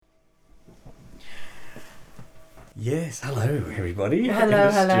Yes, hello everybody. Hello, In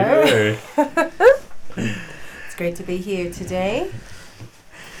the hello. studio. It's great to be here today.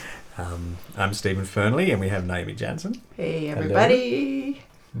 I'm Stephen Fernley and we have Naomi Jansen. Hey everybody.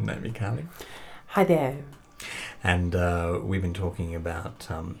 Hello. Naomi Carling. Hi there. And we've been talking about,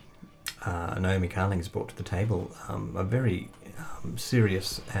 Naomi Carling has brought to the table a very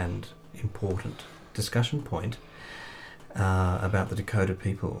serious and important discussion point about the Dakota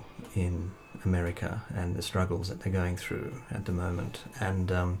people in America and the struggles that they're going through at the moment. And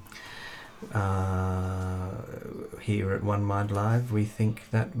here at One Mind Live, we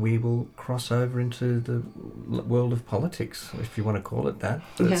think that we will cross over into the world of politics, if you want to call it that.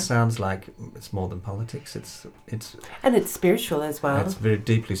 But Yeah. it sounds like it's more than politics. And it's spiritual as well. It's very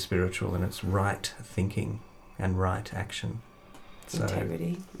deeply spiritual, and it's right thinking and right action. So,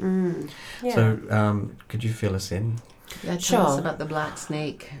 Integrity. Yeah. So, could you fill us in? Yeah, tell us Sure. about the black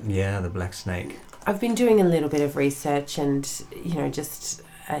snake. Yeah, the black snake. I've been doing a little bit of research and, just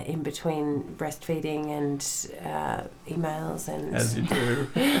in between breastfeeding and emails and As you do.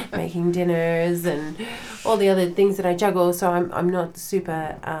 making dinners and all the other things that I juggle. So I'm not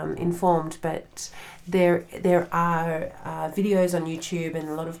super informed, but there are videos on YouTube and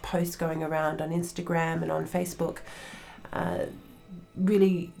a lot of posts going around on Instagram and on Facebook,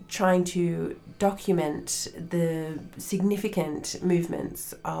 really trying to document the significant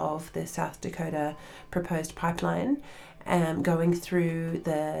movements of the South Dakota proposed pipeline, going through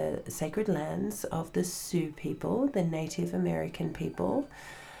the sacred lands of the Sioux people, the Native American people,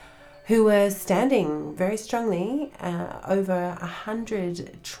 who were standing very strongly. Over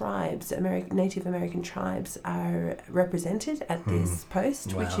 100 tribes, Native American tribes, are represented at this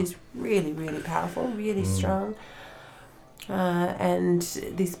post, Wow. which is really, really powerful, really strong. And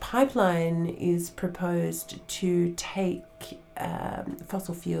this pipeline is proposed to take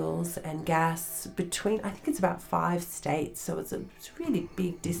fossil fuels and gas between, I think it's about 5 states, so it's a really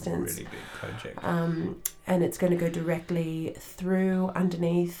big distance. Really big project. And it's going to go directly through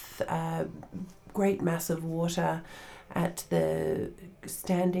underneath a great mass of water at the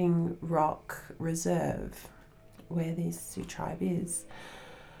Standing Rock Reserve, where this Sioux tribe is.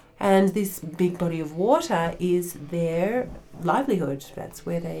 And this big body of water is their livelihood. That's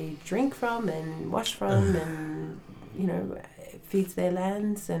where they drink from and wash from and, feeds their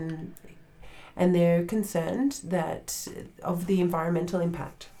lands. And they're concerned that of the environmental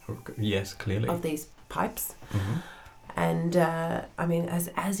impact Yes, clearly. of these pipes. Mm-hmm. And,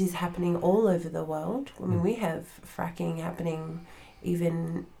 as is happening all over the world, we have fracking happening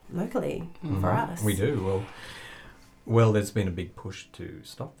even locally for us. We do. Well, there's been a big push to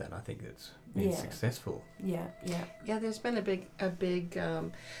stop that. I think it's been successful. Yeah. Yeah, there's been a big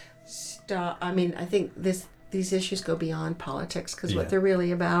stop. I mean, I think these issues go beyond politics because what they're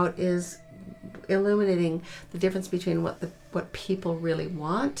really about is illuminating the difference between what people really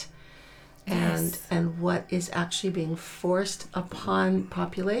want and what is actually being forced upon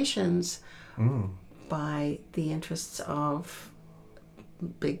populations by the interests of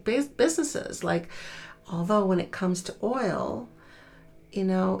big businesses. Like, although when it comes to oil,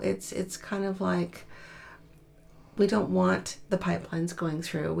 it's kind of like we don't want the pipelines going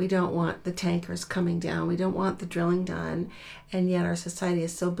through. We don't want the tankers coming down. We don't want the drilling done. And yet our society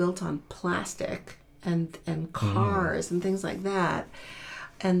is so built on plastic and cars and things like that.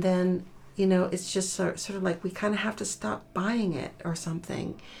 And then, it's just sort of like we kind of have to stop buying it or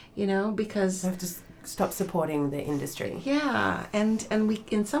something, because We have to stop supporting the industry. yeah, and we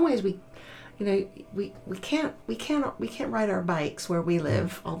in some ways we can't ride our bikes where we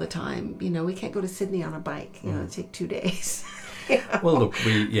live all the time. We can't go to Sydney on a bike. It'd take 2 days. Well, look,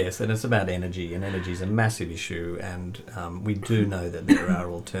 and it's about energy, and energy is a massive issue, and we do know that there are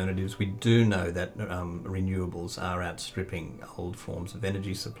alternatives. We do know that renewables are outstripping old forms of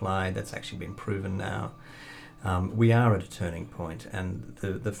energy supply. That's actually been proven now. We are at a turning point, and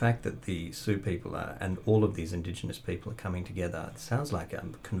the fact that the Sioux people and all of these Indigenous people are coming together, it sounds like a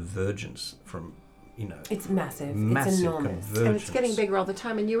convergence from, It's massive. massive It's enormous. convergence. And it's getting bigger all the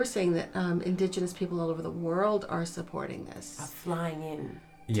time. And you were saying that Indigenous people all over the world are supporting this. Are flying in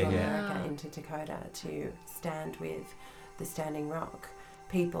to Yeah. America, into Dakota, to stand with the Standing Rock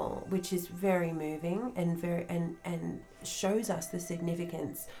people, which is very moving and shows us the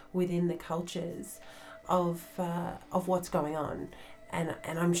significance within the cultures of what's going on, and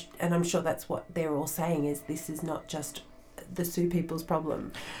I'm sure that's what they're all saying, is this is not just the Sioux people's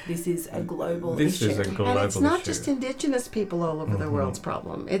problem. This is a global issue. This is a global And it's not issue. just Indigenous people all over the world's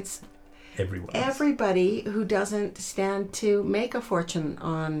problem. It's Everyone. everybody who doesn't stand to make a fortune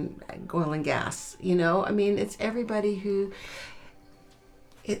on oil and gas. It's everybody who.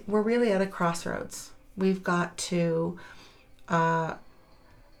 We're really at a crossroads. We've got to,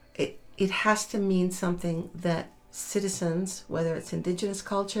 it has to mean something that citizens, whether it's indigenous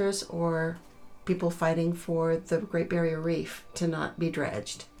cultures or people fighting for the Great Barrier Reef to not be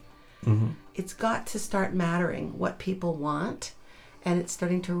dredged, it's got to start mattering what people want, and it's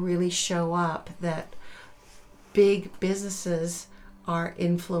starting to really show up that big businesses are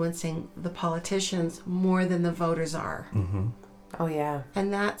influencing the politicians more than the voters are. Oh yeah.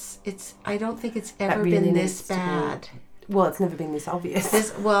 And I don't think it's ever really been needs this to be- bad. Well, it's never been this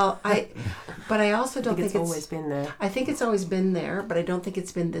obvious. But I also I don't think think it's always been there. I think it's always been there, but I don't think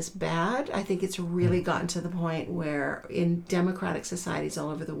it's been this bad. I think it's really gotten to the point where in democratic societies all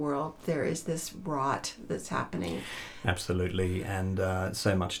over the world, there is this rot that's happening. Absolutely, and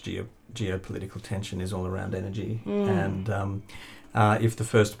so much geopolitical tension is all around energy. And if the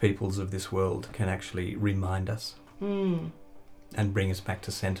first peoples of this world can actually remind us and bring us back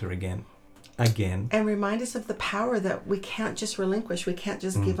to centre again, and remind us of the power that we can't just relinquish. We can't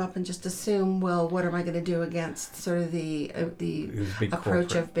just give up and just assume, well, what am I going to do against sort of the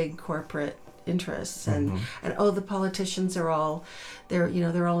approach of big corporate interests and the politicians are all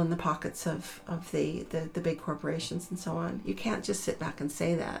they're all in the pockets of the big corporations and so on. You can't just sit back and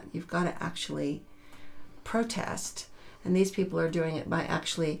say that. You've got to actually protest, and these people are doing it by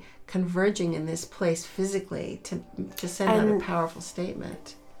actually converging in this place physically to send out a powerful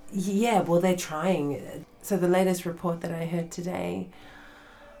statement. Yeah, well, they're trying. So the latest report that I heard today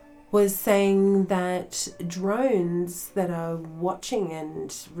was saying that drones that are watching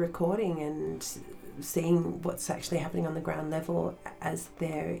and recording and seeing what's actually happening on the ground level as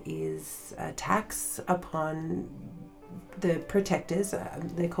there is attacks upon the protectors,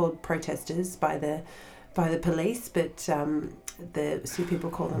 they're called protesters by the police, but the Sioux people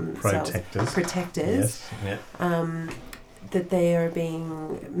call themselves protectors. Yes. Yeah. That they are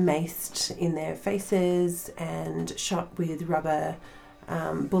being maced in their faces and shot with rubber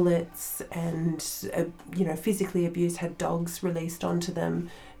bullets and physically abused, had dogs released onto them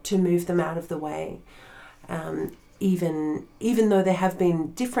to move them out of the way. Even though there have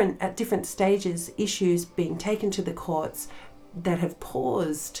been at different stages issues being taken to the courts that have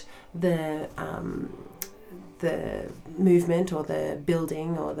paused the movement or the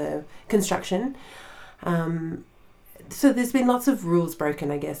building or the construction. So there's been lots of rules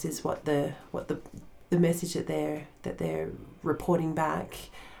broken, I guess, is what the message that they're reporting back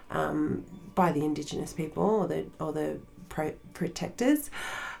by the Indigenous people or the protectors,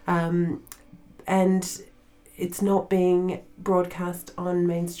 and it's not being broadcast on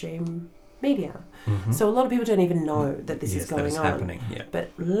mainstream media. So a lot of people don't even know that this is going on. Happening. Yeah. But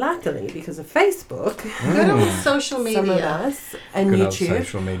luckily, because of Facebook, good old social media, some of us, and good YouTube, old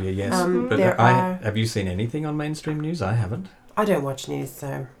social media, yes. But have you seen anything on mainstream news? I haven't. I don't watch news,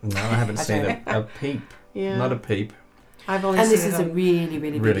 so no, I haven't seen a peep. Yeah. Not a peep. I've only and seen this is a really,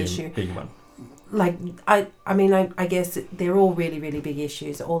 really big issue. Big one. Like I guess they're all really, really big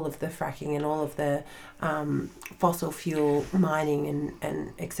issues. All of the fracking and all of the fossil fuel mining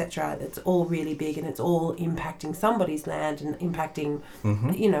and etc. That's all really big, and it's all impacting somebody's land and impacting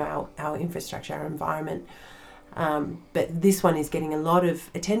our infrastructure, our environment. But this one is getting a lot of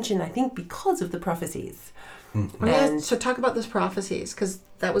attention, I think, because of the prophecies. So talk about those prophecies, because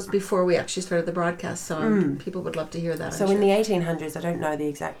that was before we actually started the broadcast, so people would love to hear that. So in the 1800s, I don't know the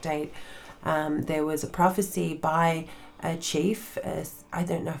exact date, there was a prophecy by a chief, I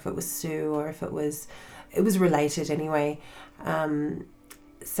don't know if it was Sioux or if it was related anyway,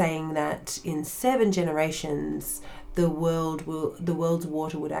 saying that in 7 generations the world's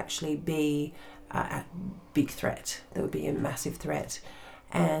water would actually be a big threat. There would be a massive threat.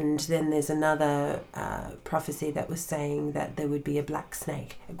 And then there's another prophecy that was saying that there would be a black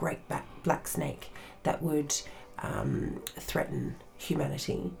snake, a great black snake that would threaten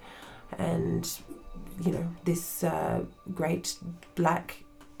humanity. And, this great black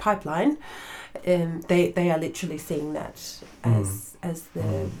pipeline, they are literally seeing that as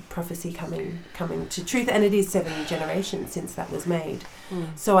the prophecy coming to truth. And it is 7 generations since that was made.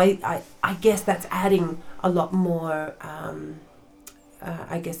 So I guess that's adding a lot more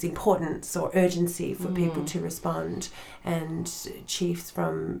importance or urgency for people to respond, and chiefs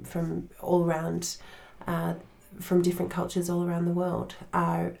from all around, from different cultures all around the world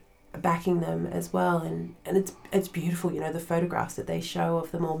are backing them as well, and it's beautiful. The photographs that they show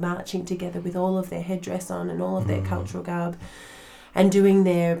of them all marching together with all of their headdress on and all of their cultural garb, and doing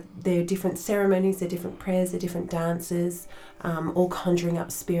their different ceremonies, their different prayers, their different dances, all conjuring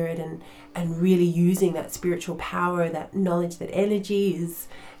up spirit and really using that spiritual power, that knowledge that energy is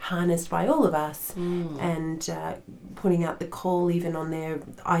harnessed by all of us, and putting out the call even on their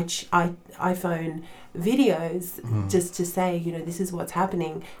iPhone videos, just to say, this is what's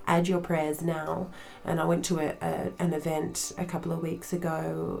happening, add your prayers now. And I went to an event a couple of weeks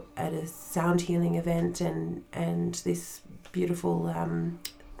ago at a sound healing event, and this beautiful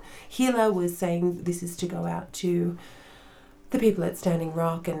healer was saying this is to go out to the people at Standing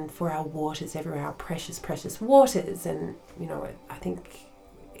Rock and for our waters everywhere, our precious, precious waters. And, I think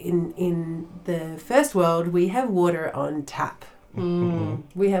in the first world, we have water on tap.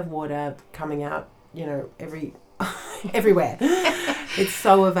 We have water coming out, everywhere. It's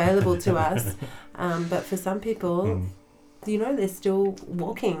so available to us. But for some people, they're still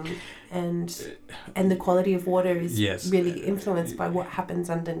walking, and the quality of water is really influenced by what happens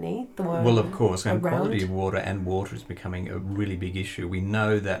underneath. Well, of course, and quality of water is becoming a really big issue. We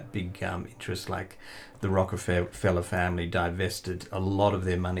know that big interests like the Rockefeller family divested a lot of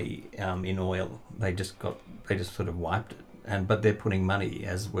their money in oil. They just sort of wiped it. But they're putting money,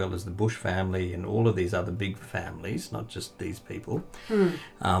 as well as the Bush family and all of these other big families, not just these people.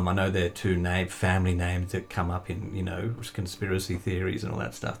 I know there are two family names that come up in, conspiracy theories and all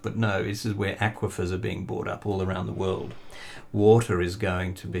that stuff. But no, this is where aquifers are being brought up all around the world. Water is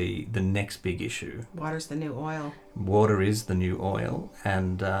going to be the next big issue. Water's the new oil. Water is the new oil,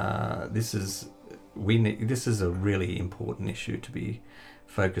 and this is a really important issue to be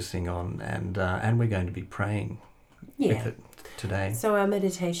focusing on, and we're going to be praying with it today. So our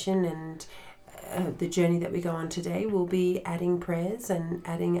meditation and the journey that we go on today will be adding prayers and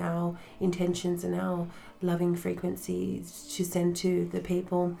adding our intentions and our loving frequencies to send to the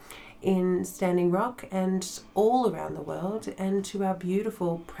people in Standing Rock and all around the world, and to our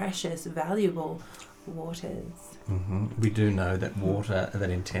beautiful, precious, valuable waters. We do know that water, that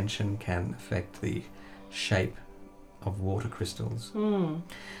intention can affect the shape of water crystals.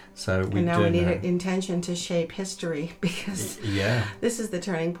 So we need an intention to shape history, because this is the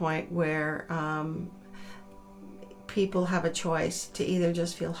turning point where people have a choice to either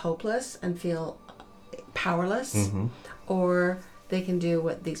just feel hopeless and feel powerless, or they can do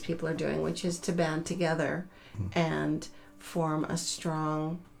what these people are doing, which is to band together and form a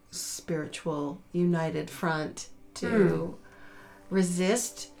strong spiritual united front to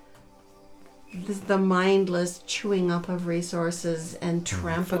resist the mindless chewing up of resources and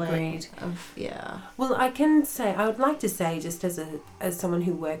trampling of Well, I would like to say, just as someone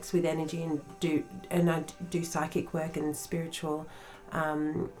who works with energy and I do psychic work and spiritual,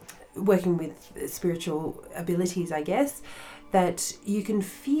 working with spiritual abilities, I guess, that you can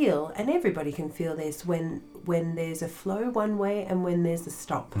feel, and everybody can feel this, when there's a flow one way and when there's a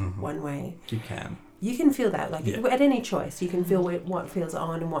stop one way. You can feel that, at any choice, you can feel what feels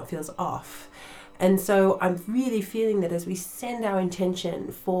on and what feels off. And so I'm really feeling that as we send our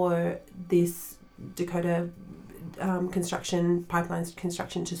intention for this Dakota pipelines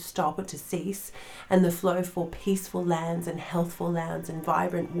construction to stop or to cease, and the flow for peaceful lands and healthful lands and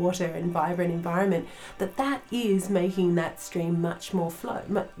vibrant water and vibrant environment, that is making that stream much more flow,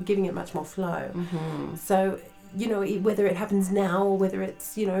 giving it much more flow. So, whether it happens now or whether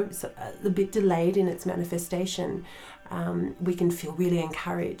it's, a bit delayed in its manifestation, we can feel really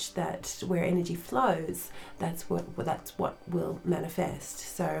encouraged that where energy flows, that's what will manifest.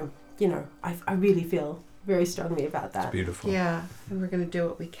 So, I really feel very strongly about that. It's beautiful. Yeah, and we're going to do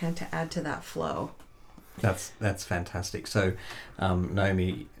what we can to add to that flow. That's fantastic. So,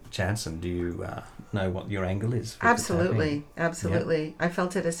 Naomi Jansen, do you know what your angle is? Absolutely. Yep. I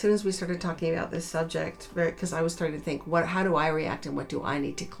felt it as soon as we started talking about this subject, because I was starting to think, how do I react and what do I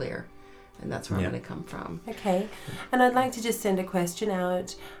need to clear? And that's where I'm going to come from. Okay. And I'd like to just send a question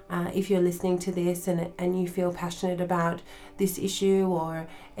out. If you're listening to this and you feel passionate about this issue or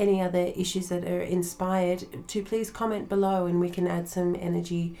any other issues that are inspired, to please comment below, and we can add some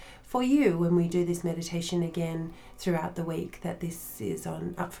energy for you when we do this meditation again throughout the week, that this is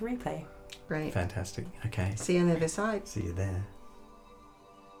up for replay. Great. Fantastic. Okay. See you on the other side. See you there.